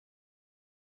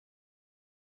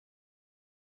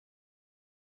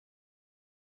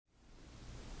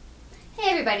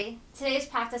everybody. Today's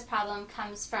practice problem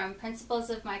comes from Principles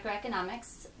of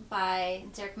Microeconomics by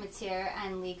Dirk Mateer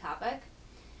and Lee Kopic.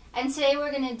 And today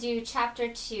we're going to do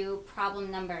Chapter 2,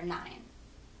 Problem number 9.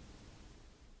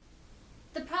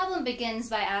 The problem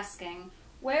begins by asking,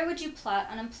 where would you plot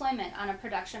unemployment on a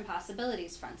production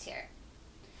possibilities frontier?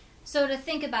 So to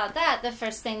think about that, the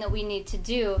first thing that we need to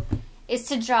do is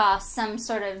to draw some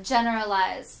sort of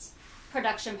generalized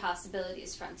production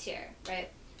possibilities frontier, right?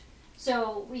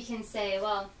 So we can say,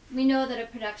 well, we know that a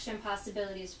production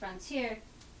possibilities frontier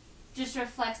just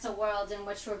reflects a world in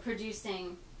which we're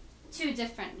producing two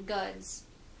different goods.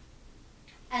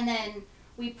 And then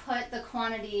we put the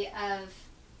quantity of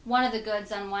one of the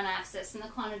goods on one axis and the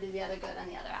quantity of the other good on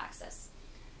the other axis.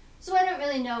 So I don't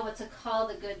really know what to call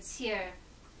the goods here.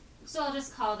 So I'll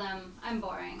just call them, I'm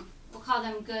boring, we'll call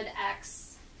them good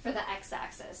X for the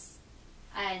x-axis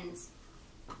and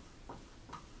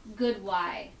good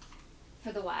Y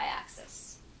for the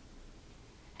y-axis.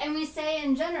 And we say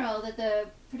in general that the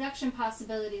production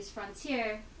possibilities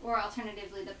frontier, or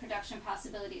alternatively the production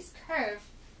possibilities curve,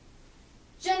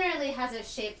 generally has a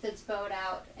shape that's bowed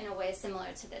out in a way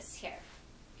similar to this here.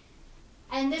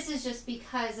 And this is just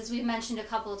because, as we've mentioned a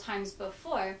couple of times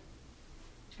before,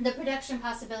 the production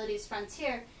possibilities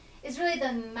frontier is really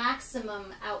the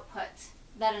maximum output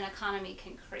that an economy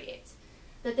can create.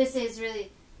 That this is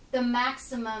really the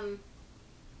maximum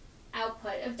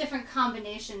output of different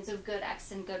combinations of good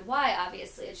X and good Y,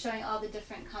 obviously. It's showing all the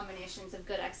different combinations of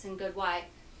good X and good Y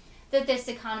that this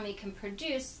economy can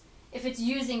produce if it's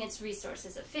using its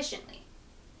resources efficiently.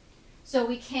 So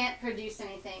we can't produce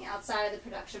anything outside of the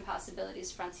production possibilities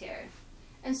frontier,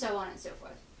 and so on and so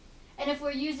forth. And if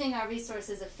we're using our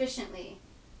resources efficiently,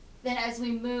 then as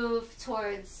we move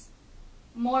towards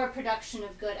more production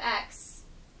of good X,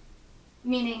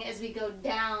 meaning as we go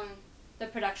down the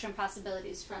production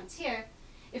possibilities frontier,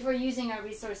 if we're using our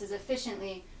resources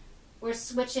efficiently, we're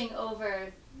switching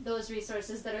over those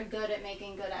resources that are good at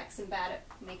making good X and bad at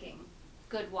making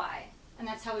good Y. And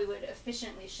that's how we would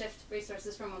efficiently shift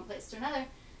resources from one place to another.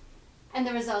 And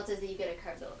the result is that you get a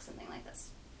curve that looks something like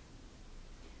this.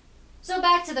 So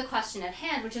back to the question at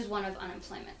hand, which is one of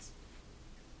unemployment.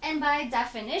 And by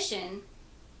definition,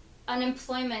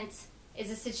 unemployment is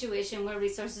a situation where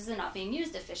resources are not being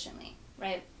used efficiently,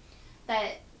 right?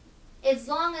 That as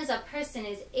long as a person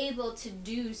is able to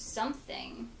do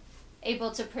something,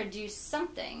 able to produce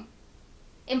something,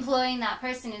 employing that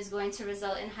person is going to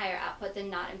result in higher output than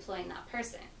not employing that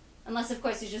person. Unless, of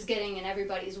course, you're just getting in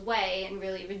everybody's way and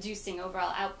really reducing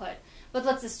overall output. But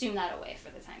let's assume that away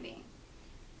for the time being.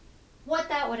 What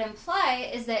that would imply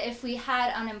is that if we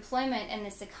had unemployment in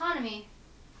this economy,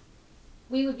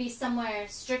 we would be somewhere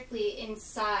strictly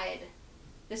inside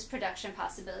this production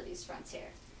possibilities frontier.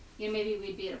 You know, maybe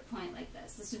we'd be at a point like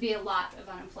this. This would be a lot of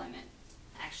unemployment,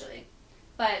 actually.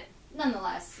 But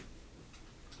nonetheless,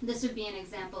 this would be an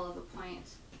example of a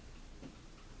point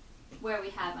where we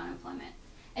have unemployment.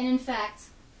 And in fact,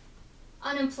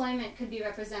 unemployment could be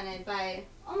represented by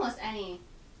almost any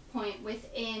point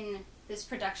within this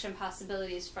production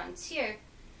possibilities frontier,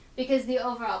 because the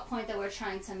overall point that we're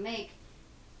trying to make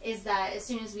is that as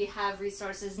soon as we have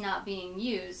resources not being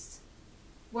used,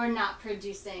 we're not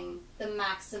producing the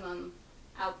maximum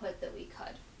output that we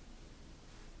could.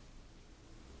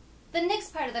 The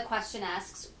next part of the question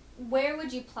asks, where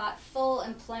would you plot full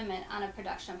employment on a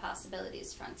production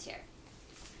possibilities frontier?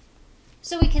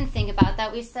 So we can think about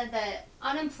that. We said that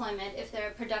unemployment, if there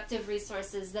are productive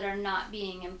resources that are not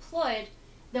being employed,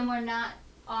 then we're not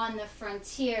on the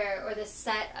frontier or the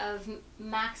set of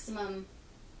maximum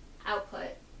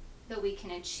output that we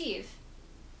can achieve.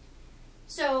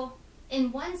 So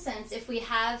in one sense, if we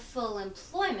have full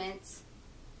employment,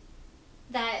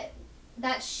 that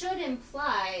should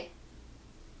imply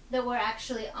that we're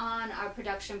actually on our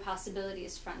production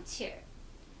possibilities frontier.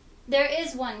 There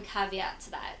is one caveat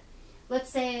to that. Let's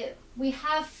say we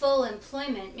have full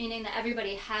employment, meaning that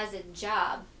everybody has a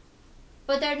job,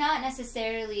 but they're not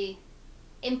necessarily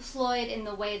employed in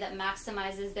the way that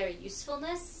maximizes their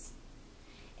usefulness.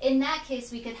 In that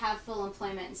case, we could have full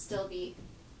employment and still be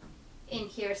in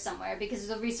here somewhere because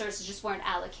the resources just weren't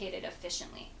allocated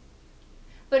efficiently.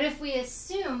 But if we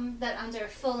assume that under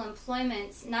full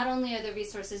employment, not only are the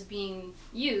resources being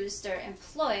used or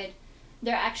employed,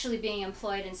 they're actually being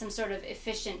employed in some sort of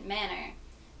efficient manner,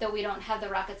 that we don't have the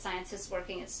rocket scientists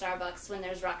working at Starbucks when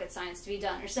there's rocket science to be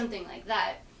done or something like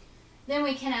that, then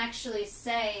we can actually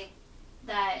say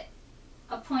that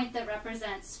a point that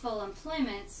represents full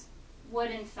employment would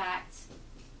in fact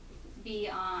be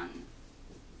on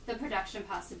the production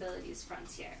possibilities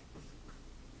frontier.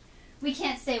 We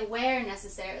can't say where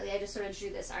necessarily, I just sort of drew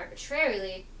this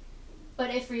arbitrarily,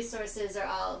 But if resources are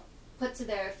all put to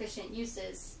their efficient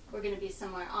uses, we're going to be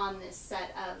somewhere on this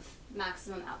set of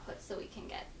maximum outputs that we can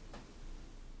get.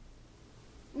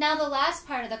 Now the last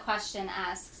part of the question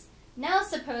asks, now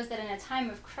suppose that in a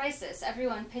time of crisis,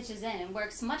 everyone pitches in and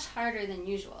works much harder than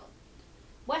usual.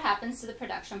 What happens to the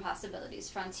production possibilities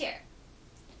frontier?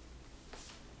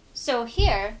 So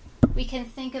here, we can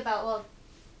think about, well,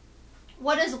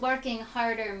 what does working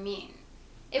harder mean?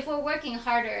 If we're working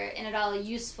harder in at all a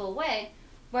useful way,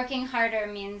 working harder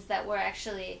means that we're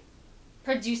actually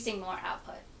producing more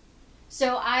output.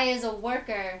 So I, as a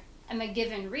worker, am a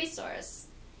given resource.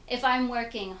 If I'm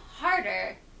working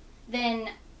harder, then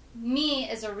me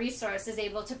as a resource is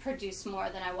able to produce more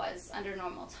than I was under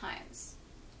normal times.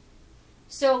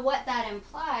 So what that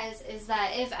implies is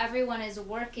that if everyone is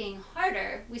working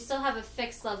harder, we still have a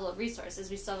fixed level of resources,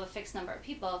 we still have a fixed number of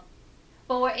people,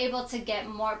 but we're able to get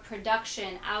more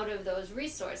production out of those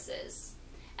resources.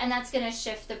 And that's going to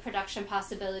shift the production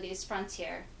possibilities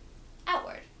frontier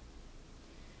outward.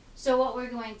 So what we're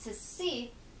going to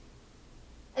see,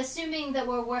 assuming that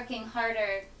we're working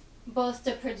harder both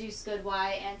to produce good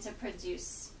Y and to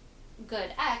produce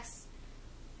good X,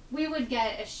 we would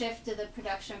get a shift to the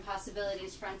production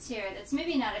possibilities frontier that's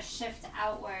maybe not a shift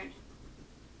outward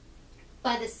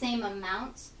by the same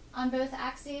amount on both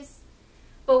axes,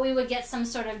 but we would get some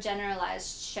sort of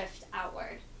generalized shift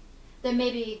outward. That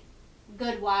maybe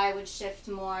good Y would shift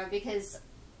more because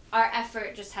our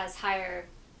effort just has higher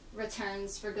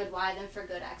returns for good Y than for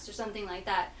good X or something like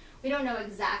that. We don't know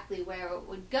exactly where it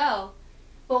would go,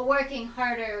 but working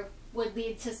harder would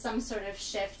lead to some sort of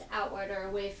shift outward or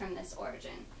away from this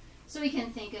origin. So we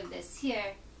can think of this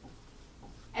here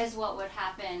as what would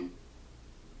happen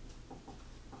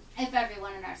if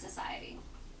everyone in our society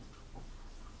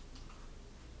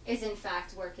is in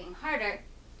fact working harder.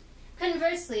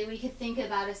 Conversely, we could think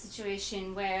about a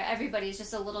situation where everybody's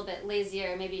just a little bit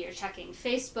lazier. Maybe you're checking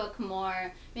Facebook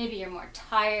more, maybe you're more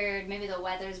tired, maybe the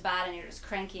weather's bad and you're just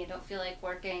cranky and don't feel like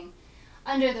working.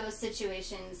 Under those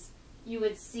situations, you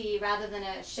would see, rather than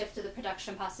a shift to the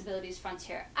production possibilities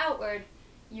frontier outward,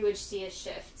 you would see a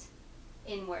shift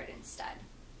inward instead.